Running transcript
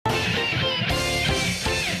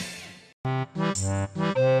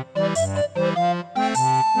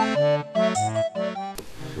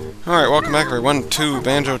Alright, welcome back everyone to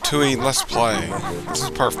Banjo-Tooie Let's Play. This is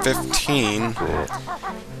part 15.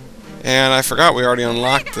 And I forgot we already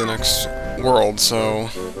unlocked the next world, so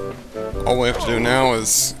all we have to do now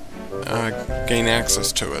is gain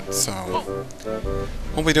access to it, so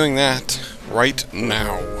we'll be doing that right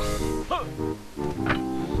now.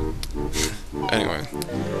 Anyway,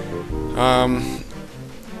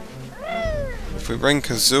 if we bring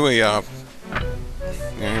Kazooie up,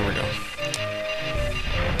 yeah, here we go.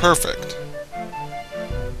 Perfect.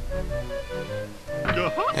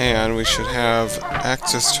 And we should have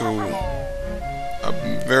access to a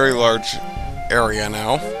very large area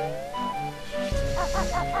now.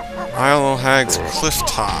 Isle o' Hag's cliff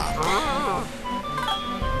top.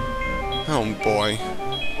 Oh boy.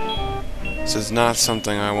 This is not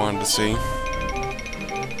something I wanted to see.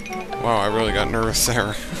 Wow, I really got nervous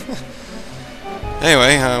there.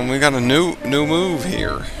 Anyway, we got a new move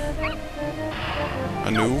here.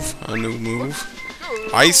 A new move.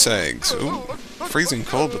 Ice eggs. Ooh, freezing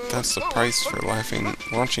cold, but that's the price for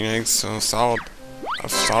launching eggs. So solid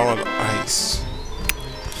ice.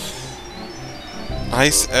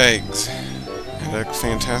 Ice eggs. And a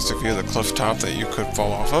fantastic view of the cliff top that you could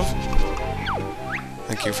fall off of.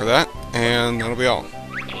 Thank you for that. And that'll be all.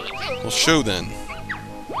 We'll show then.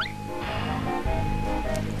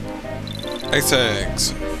 Ice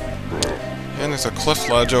eggs. And there's a cliff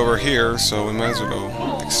ledge over here, so we might as well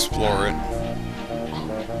go explore it.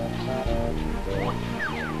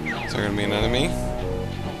 Is there gonna be an enemy?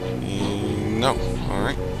 No.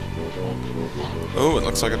 Alright. Oh, it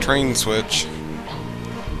looks like a train switch.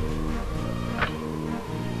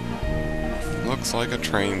 Looks like a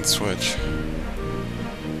train switch.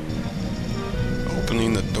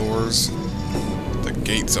 Opening the doors. The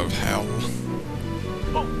gates of hell.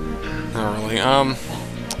 Not really.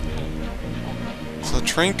 So the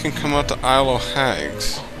train can come out to Isle o'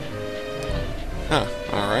 Hag's. Huh,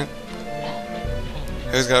 alright.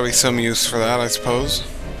 There's gotta be some use for that, I suppose.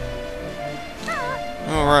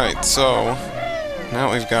 Alright, so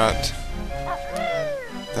now we've got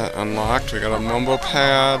that unlocked. We got a Mumbo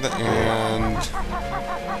pad and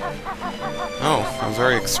oh, a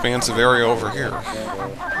very expansive area over here.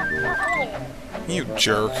 You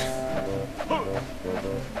jerk.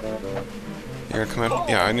 You're gonna come out?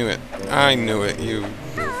 Yeah, I knew it. I knew it, you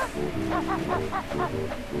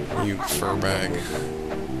furbag.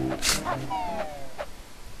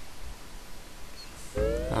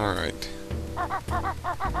 Alright.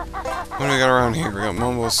 What do we got around here? We got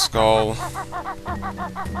Mumbo's skull.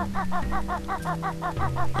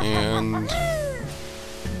 And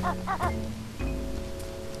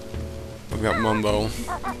we've got Mumbo,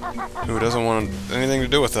 who doesn't want anything to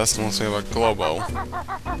do with us unless we have a Globo.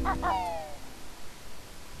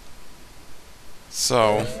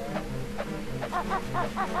 So,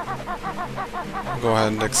 we'll go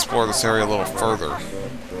ahead and explore this area a little further.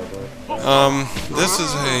 This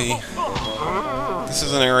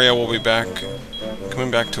is an area we'll be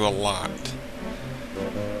coming back to a lot.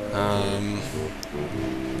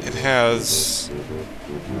 It has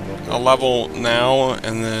a level now,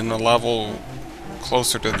 and then a level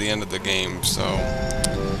closer to the end of the game, so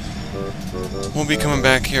we'll be coming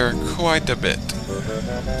back here quite a bit.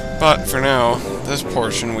 But for now, this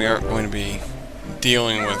portion we aren't going to be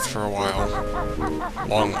dealing with for a while.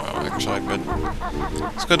 Long while, actually, but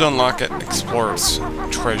it's good to unlock it, explore its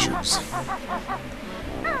treasures.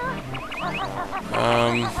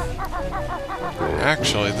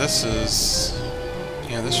 Actually, this is...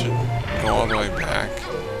 yeah, this should go all the way back.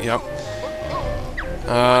 Yep.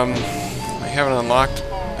 I haven't unlocked,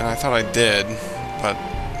 and I thought I did, but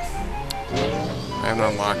I haven't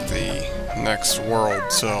unlocked the next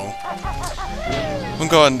world, so we'll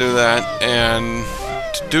go ahead and do that, and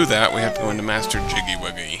to do that we have to go into Master Jiggy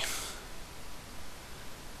Wiggy.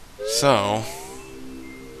 So,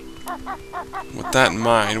 with that in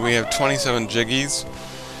mind, we have 27 Jiggies,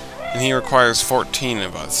 and he requires 14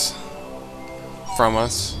 of us. From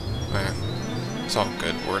us. It's all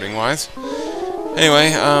good wording-wise.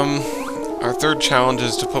 Anyway, our third challenge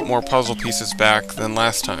is to put more puzzle pieces back than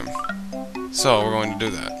last time. So, we're going to do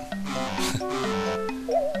that.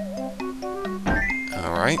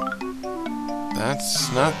 Alright.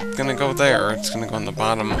 That's not gonna go there. It's gonna go on the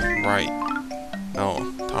bottom right.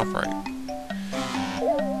 No, top right.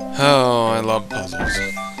 Oh, I love puzzles.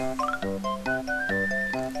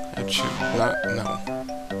 That should not... no.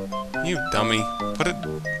 You dummy. Put it...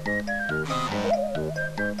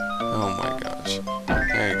 oh my gosh.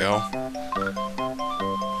 There you go.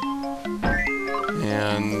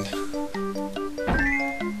 And...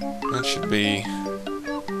 that should be...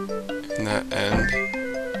 in that end.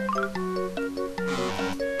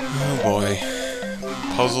 Oh boy.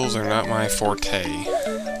 Puzzles are not my forte.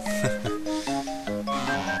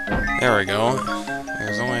 There we go.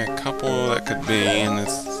 There's only a couple that could be, and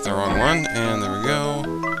it's the wrong one. And there we go.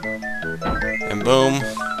 And boom.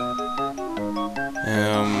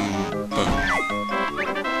 And boom.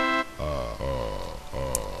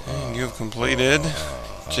 And you've completed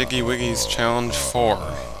Jiggy Wiggy's Challenge 4.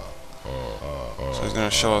 So he's gonna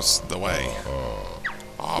show us the way.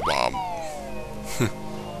 Aw, Bob.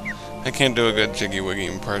 I can't do a good Jiggy Wiggy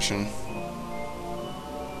impression.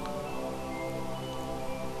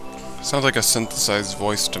 Sounds like a synthesized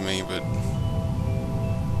voice to me, but...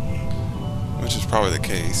 which is probably the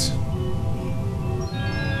case.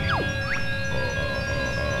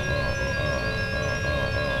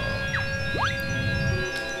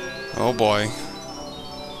 Oh boy.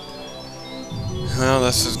 Well,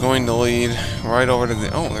 this is going to lead right over to the...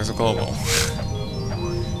 oh, there's a global.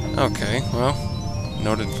 Okay, well,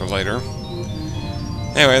 noted for later.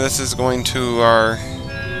 Anyway, this is going to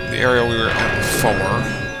the area we were at before,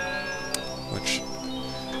 which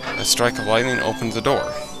a strike of lightning opens the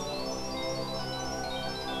door.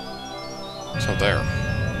 So there.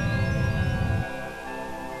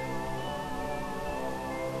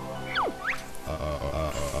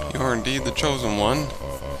 You are indeed the chosen one.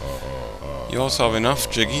 You also have enough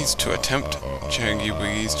Jiggies to attempt Jiggy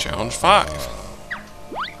Wiggy's Challenge 5.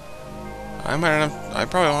 I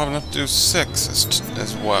probably will have enough to do 6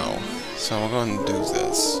 as well. So we'll go ahead and do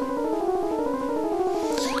this.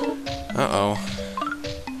 Uh-oh.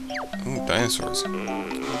 Ooh, dinosaurs.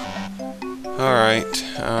 Alright,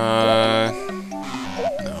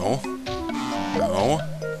 no. No.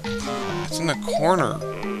 It's in the corner.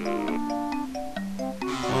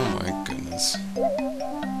 Oh my goodness.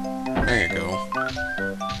 There you go.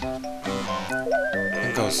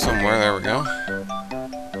 It goes somewhere, there we go.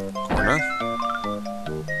 Corner.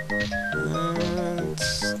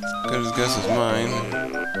 It's as good as guess as mine.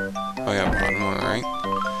 Oh yeah, bottom, alright.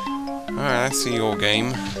 Alright, I see you, old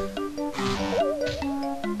game.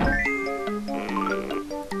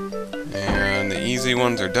 And the easy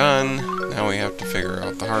ones are done. Now we have to figure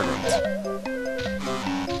out the hard ones.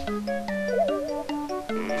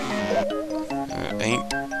 And it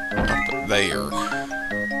ain't up there.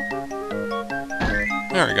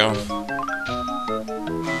 There we go.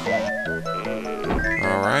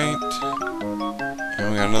 Alright. And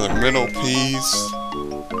we got another middle piece.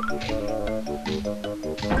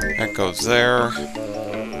 That goes there.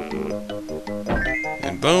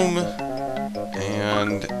 And boom.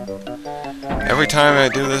 And every time I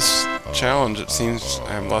do this challenge, it seems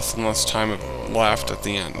I have less and less time left at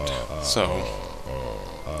the end. So,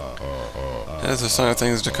 that's a sign of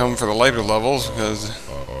things to come for the later levels, because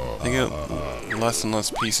they get less and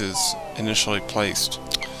less pieces initially placed.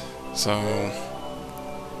 So,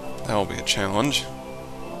 that will be a challenge.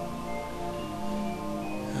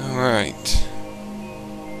 Alright.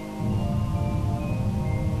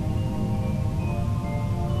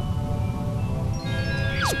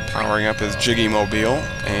 Powering up his Jiggy Mobile,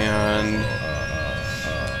 and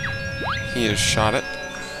he has shot it.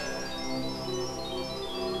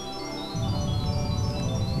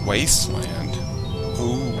 Wasteland.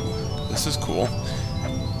 Ooh, this is cool.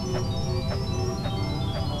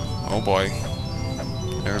 Oh boy.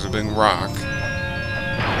 There's a big rock.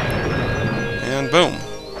 And boom.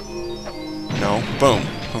 No, boom.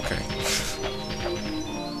 Okay.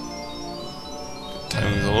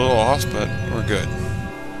 Timing's a little off, but we're good.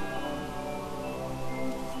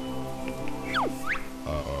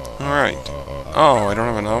 Alright. Oh, I don't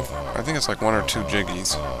have enough. I think it's like 1 or 2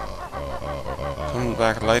 Jiggies. Come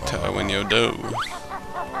back later when you do.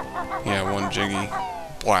 Yeah, 1 Jiggy.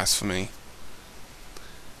 Blasphemy.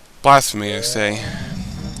 Blasphemy, I say.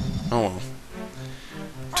 Oh well.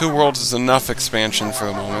 2 worlds is enough expansion for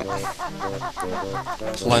the moment.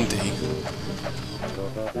 Plenty.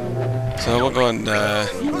 So we'll go and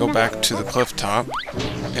go back to the cliff top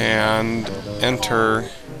and enter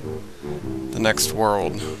the next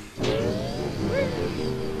world,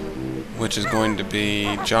 which is going to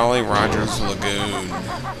be Jolly Roger's Lagoon.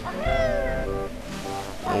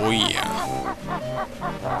 Oh yeah.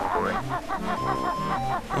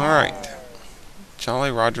 Alright.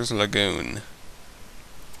 Jolly Roger's Lagoon.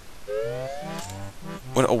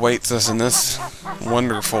 What awaits us in this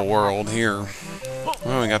wonderful world here?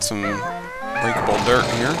 Well, we got some breakable dirt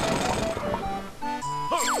here.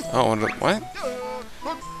 Oh, what?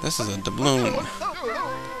 This is a doubloon.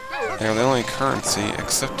 They're the only currency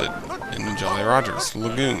accepted in the Jolly Roger's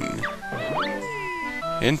Lagoon.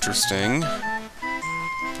 Interesting.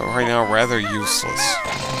 But right now, rather useless.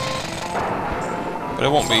 But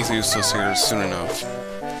it won't be useless here soon enough.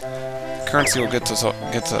 currency will get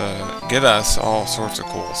us all sorts of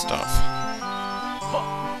cool stuff.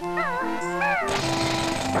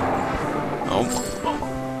 Oh,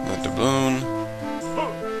 the doubloon.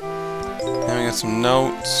 Then we got some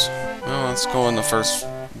notes. Well, let's go in the first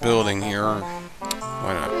building here.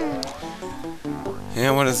 Why not?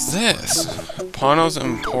 And what is this? Pano's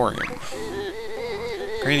Emporium.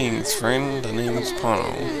 Greetings, friend. The name is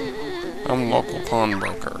Pano. I'm a local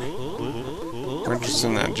pawnbroker. We're interested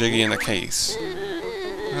in that jiggy in a case.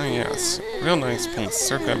 Oh yes, real nice piece,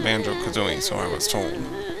 circa Banjo-Kazooie, so I was told.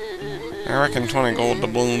 I reckon 20 gold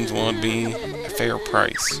doubloons would be a fair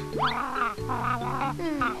price.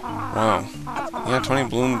 Wow. Yeah, 20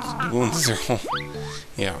 doubloons is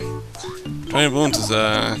yeah. 20 doubloons is,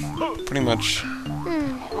 pretty much...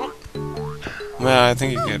 Well, I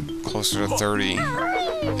think you get closer to 30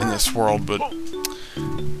 in this world, but...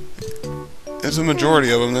 There's a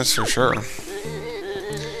majority of them, that's for sure.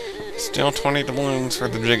 Still 20 doubloons for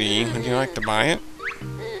the jiggy. Would you like to buy it?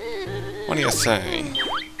 What do you say?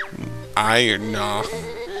 Aye or nah?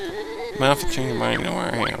 Well, if you change your mind, you know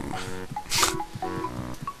where I am.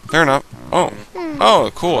 Fair enough. Oh.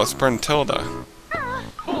 Oh, cool. It's Gruntilda.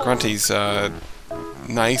 Grunty's,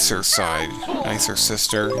 nicer side. Nicer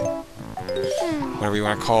sister. Whatever you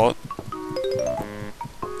want to call it.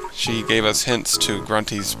 She gave us hints to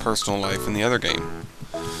Grunty's personal life in the other game.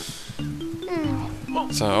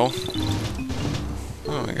 So,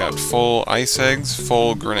 oh, we got full ice eggs,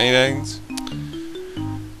 full grenade eggs.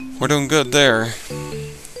 We're doing good there.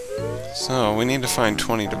 So, we need to find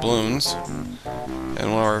 20 doubloons.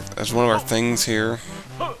 And as one of our things here.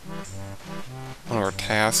 One of our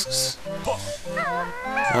tasks.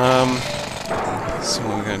 Let's see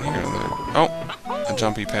what we got here. Oh, a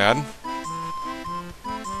jumpy pad.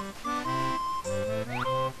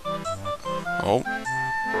 Oh.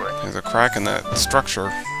 There's a crack in that structure.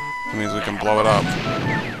 That means we can blow it up.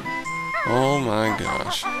 Oh my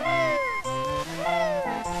gosh.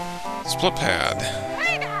 Split pad.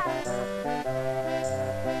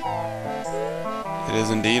 It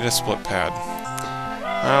is indeed a split pad.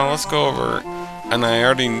 Let's go over... And I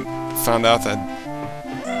already found out that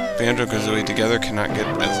Banjo-Kazooie together cannot get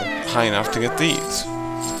as high enough to get these.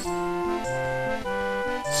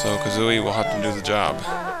 So Kazooie will have to do the job.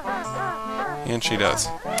 And she does.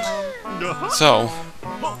 So,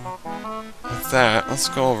 with that, let's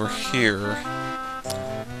go over here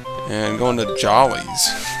and go into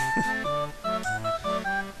Jollies.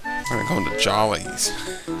 We're gonna go into Jollies.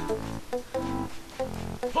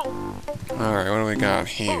 Alright, what do we got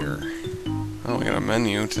here? Oh, we got a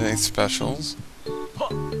menu. Today's specials.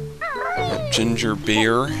 A ginger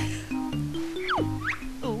beer.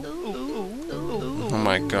 Oh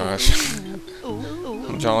my gosh.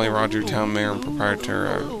 Jolly Roger, town mayor and proprietor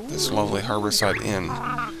of this lovely Harborside Inn.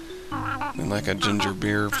 We'd like a ginger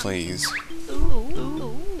beer, please.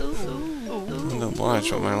 I'm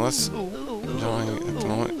obliged, but my list, Jolly, at the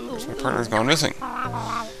moment, my partner's gone missing.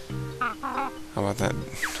 How about that?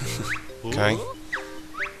 Okay.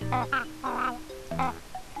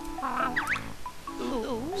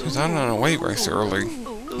 She was out on a weight race early,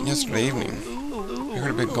 yesterday evening. I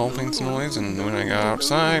heard a big gulping noise, and when I got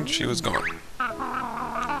outside, she was gone.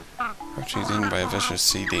 She's eaten by a vicious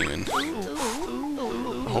sea demon.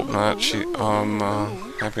 I hope not.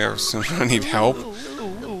 Happy hour soon. I need help. Would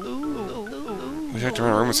you like to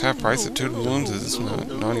rent a room? It's half price at 2 doubloons. Is this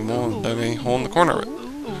naughty mole dug a hole in the corner of it?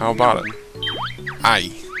 How about it?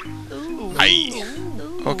 Aye. Aye.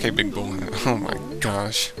 Okay, big boy. Oh my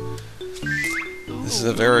gosh. This is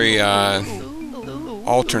a very,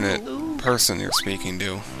 alternate person you're speaking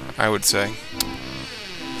to, I would say.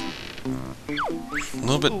 A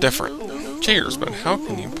little bit different. Cheers, but how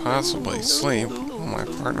can you possibly sleep when my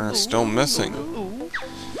partner is still missing?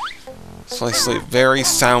 So I sleep very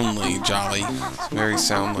soundly, Jolly. Very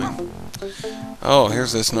soundly. Oh,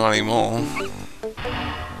 here's this naughty mole.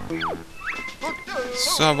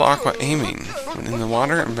 Sub-aqua aiming. When in the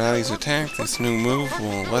water and baddies attack, this new move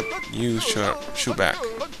will let you shoot back.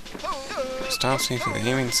 Stop C for the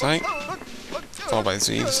aiming sight. Followed by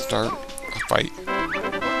Z to start a fight.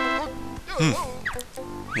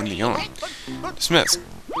 In Leon. Dismissed.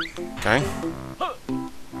 Okay.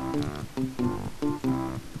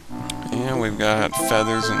 And we've got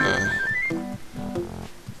feathers in the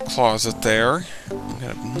closet there. We've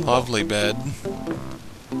got a lovely bed.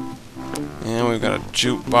 And we've got a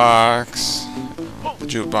jukebox. The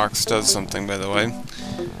jukebox does something, by the way.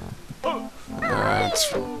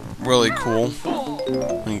 It's really cool.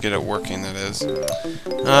 When you get it working, that is.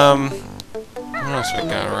 What else we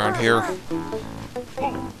got around here?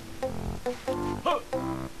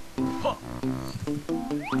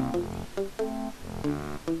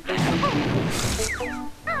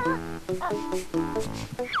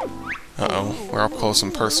 Uh-oh, we're up close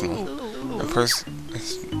and personal.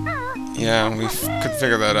 Yeah, we could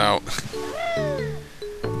figure that out.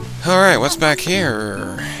 Alright, what's back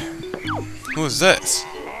here? Who is this?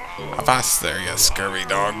 Avast there, you scurvy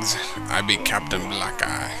dogs. I be Captain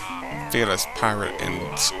Black-Eye, fearless pirate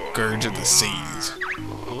and scourge of the seas.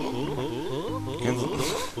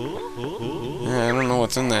 Yeah, I don't know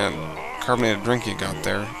what's in that carbonated drink you got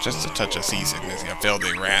there. Just a touch of seasickness, you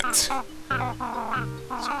filthy rats.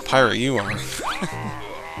 So pirate you are.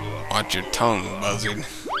 Watch your tongue, buzzard.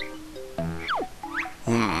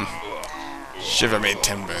 Shiver me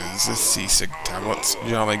timbers, the seasick tablets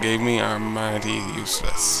Jolly gave me are mighty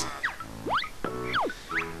useless.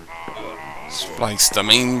 Splice the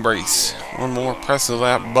main brace. One more press of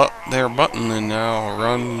that button and I'll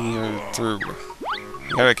run you through.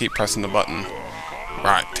 You gotta keep pressing the button.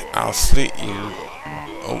 Right, I'll slit you.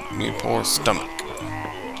 Oh, me poor stomach.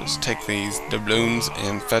 Just take these doubloons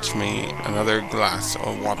and fetch me another glass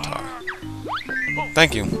of water.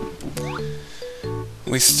 Thank you.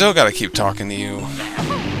 We still gotta keep talking to you.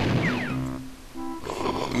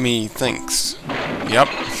 Me thinks. Yep.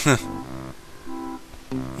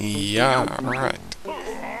 Yeah, right.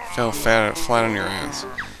 Fell flat on your ass.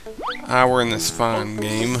 Ah, we're in this fine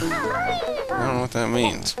game. I don't know what that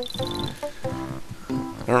means.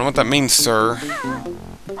 I don't know what that means, sir.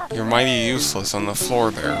 You're mighty useless on the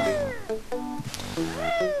floor there.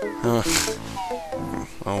 Oh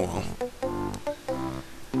well.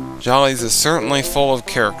 Jolly's is certainly full of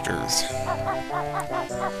characters.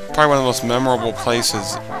 Probably one of the most memorable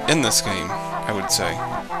places in this game, I would say.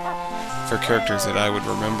 For characters that I would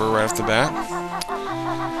remember right off the bat.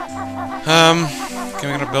 We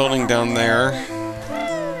got a building down there.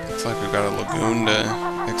 Looks like we've got a lagoon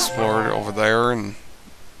to explore over there, and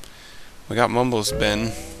we got Mumbo's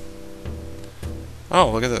bin.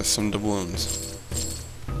 Oh, look at this, some doubloons.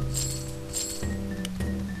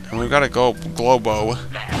 And we've got a Globo.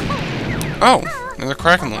 Oh, there's a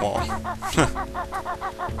crack in the wall.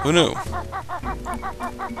 Who knew?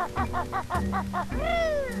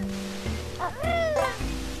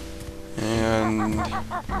 And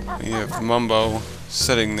we have Mumbo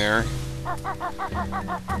sitting there.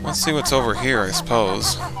 Let's see what's over here, I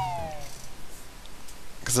suppose.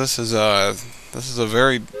 Because this is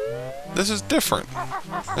different.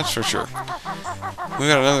 That's for sure. We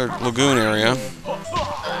got another lagoon area.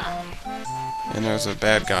 And there's a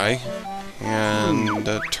bad guy. And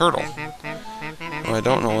a turtle. Well, I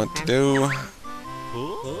don't know what to do.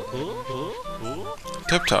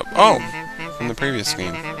 Tip-Top. Oh! From the previous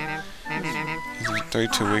game. He's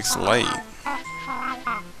 32 weeks late.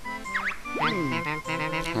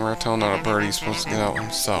 We're telling out a bird he's supposed to get out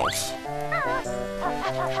himself.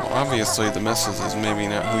 Well, obviously the missus is maybe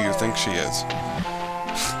not who you think she is.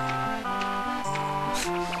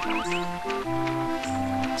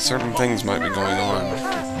 Certain things might be going on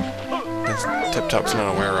that Tip-Top's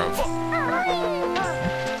not aware of.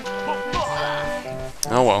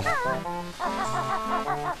 Oh well.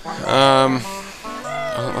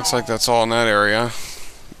 It looks like that's all in that area.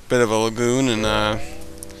 Bit of a lagoon and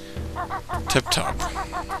Tip-Top.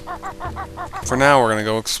 For now, we're gonna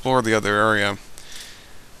go explore the other area.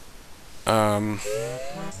 And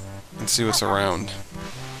see what's around.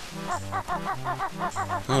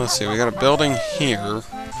 Well, let's see, we got a building here.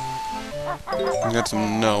 We got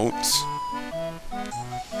some notes.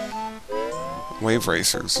 Wave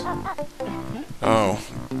racers. Oh.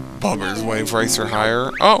 Bubber's Wave Racer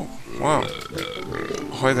hire. Oh, wow.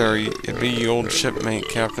 Ahoy there, it be ye old shipmate,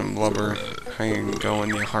 Captain Blubber. How you going,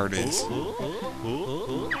 you hearties?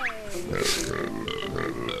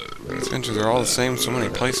 These adventures are all the same, so many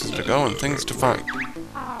places to go and things to find.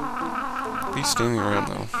 Be standing around,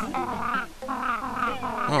 though.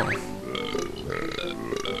 Oh.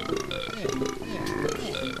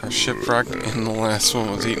 Our shipwreck and the last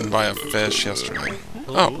one was eaten by a fish yesterday.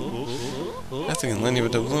 Oh. I think I can lend you a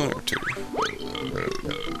doubloon or two.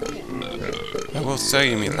 I will sell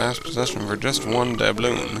you me last possession for just one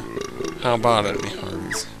doubloon. How about it, me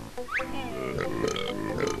hearties?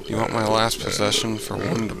 You want my last possession for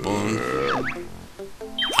one doubloon?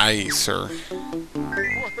 Aye, sir.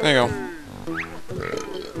 There you go.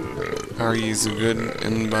 Are ye so good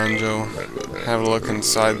in Banjo? Have a look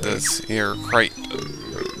inside this here crate.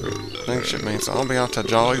 Thanks, shipmates. I'll be out to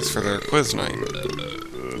Jolly's for their quiz night.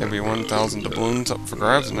 There'll be 1,000 doubloons up for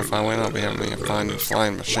grabs, and if I win, I'll be having a fine new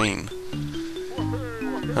flying machine.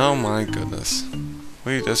 Oh my goodness.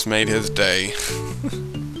 We just made his day.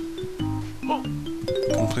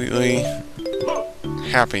 Completely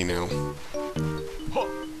happy now.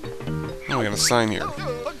 Oh, we got a sign here.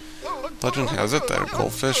 Legend has it that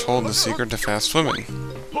goldfish hold the secret to fast swimming.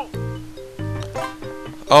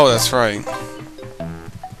 Oh, that's right.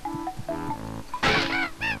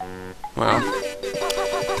 Wow.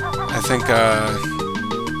 I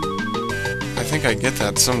think I get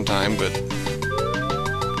that sometime, but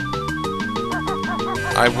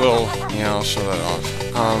I will. Yeah, I'll show that off.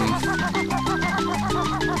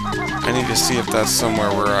 I need to see if that's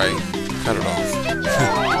somewhere where I cut it off.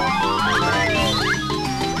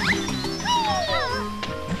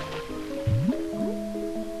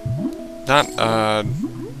 Not,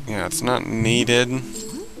 yeah, it's not needed,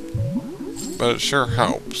 but it sure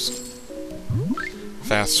helps.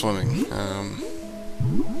 Fast swimming.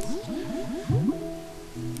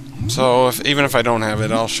 So, even if I don't have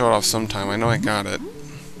it, I'll show it off sometime. I know I got it,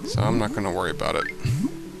 so I'm not going to worry about it.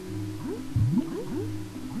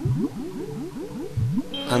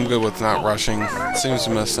 I'm good with not rushing. It seems to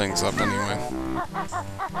mess things up anyway.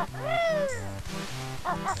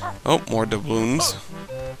 Oh, more doubloons.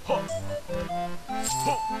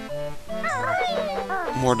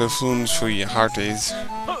 More doubloons for you hearties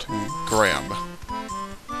to grab.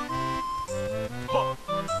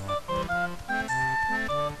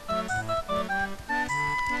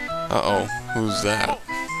 Uh-oh, who's that?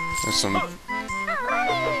 There's some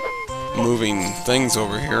moving things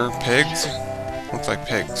over here. Pigs? Looks like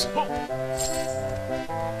pigs.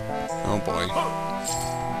 Oh boy.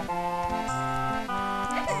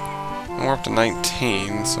 And we're up to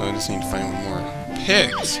 19, so I just need to find one more.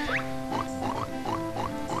 Pigs!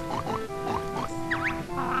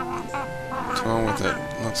 What's wrong with it?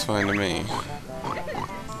 Looks fine to me.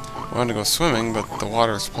 I wanted to go swimming, but the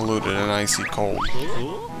water's polluted and icy cold.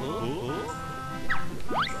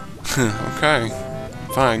 Okay,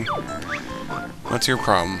 fine. What's your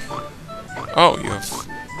problem? Oh,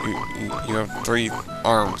 you have 3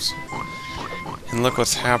 arms. And look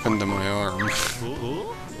what's happened to my arm.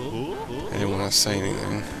 I didn't want to say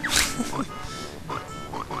anything.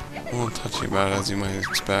 I won't touch you about it, as you might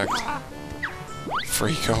expect.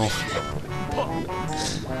 Freako.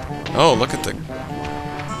 Oh, look at the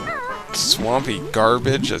swampy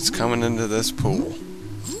garbage that's coming into this pool.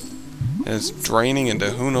 And it's draining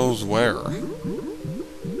into who knows where.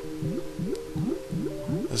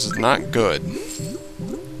 This is not good.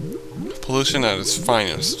 Pollution at its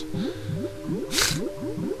finest.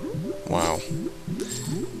 Wow.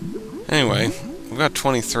 Anyway, we've got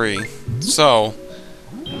 23. So,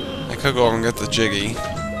 I could go over and get the Jiggy.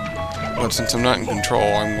 But since I'm not in control,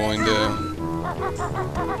 I'm going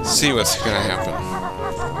to see what's going to happen.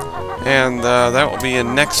 And that will be a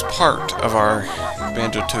next part of our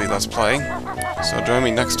Banjo-Tooie Let's Play. So join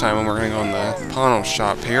me next time when we're going to go in the pawn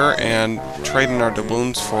shop here and trade in our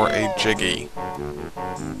doubloons for a Jiggy.